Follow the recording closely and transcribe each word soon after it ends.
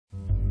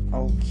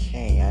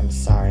Okay, I'm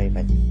sorry,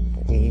 but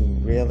we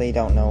really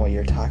don't know what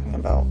you're talking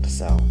about,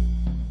 so...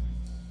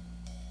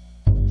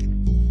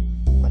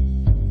 What?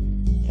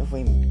 If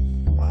we...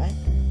 What?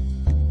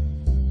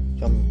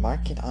 You'll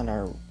mark it on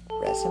our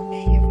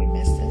resume if we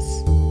miss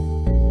this?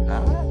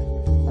 Huh?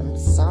 I'm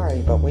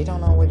sorry, but we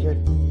don't know what you're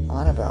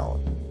on about.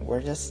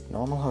 We're just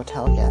normal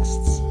hotel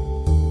guests.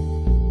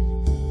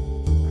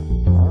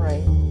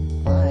 Alright,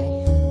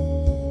 bye.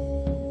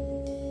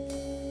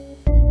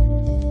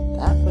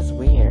 That was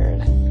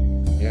weird.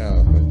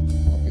 Yeah, but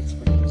I'll be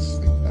expecting to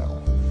sleep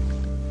now.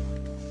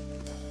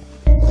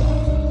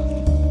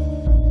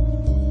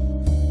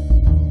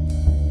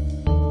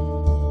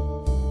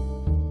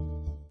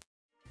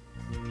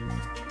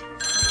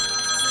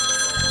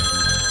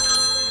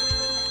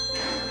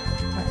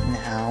 What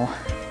now?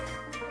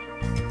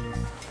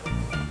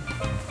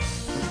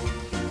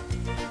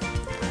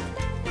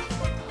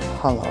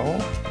 Hello?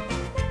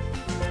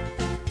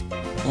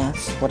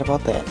 Yes, what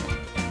about that?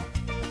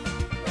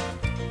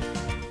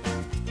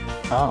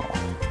 Oh.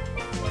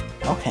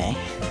 Okay.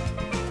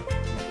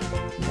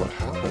 What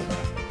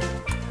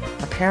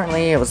happened?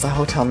 Apparently it was the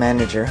hotel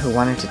manager who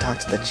wanted to talk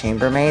to the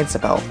chambermaids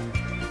about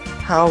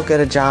how good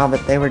a job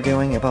that they were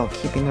doing about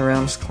keeping the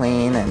rooms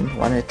clean and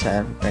wanted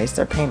to raise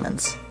their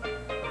payments.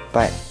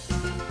 But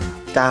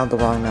dialed the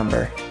wrong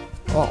number.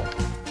 Oh.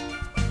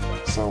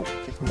 So,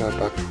 we can go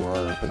back to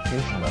our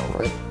vacation now,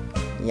 right?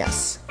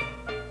 Yes,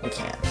 we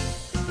can.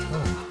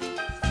 Oh,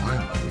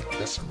 finally, we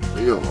get some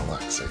real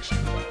relaxation.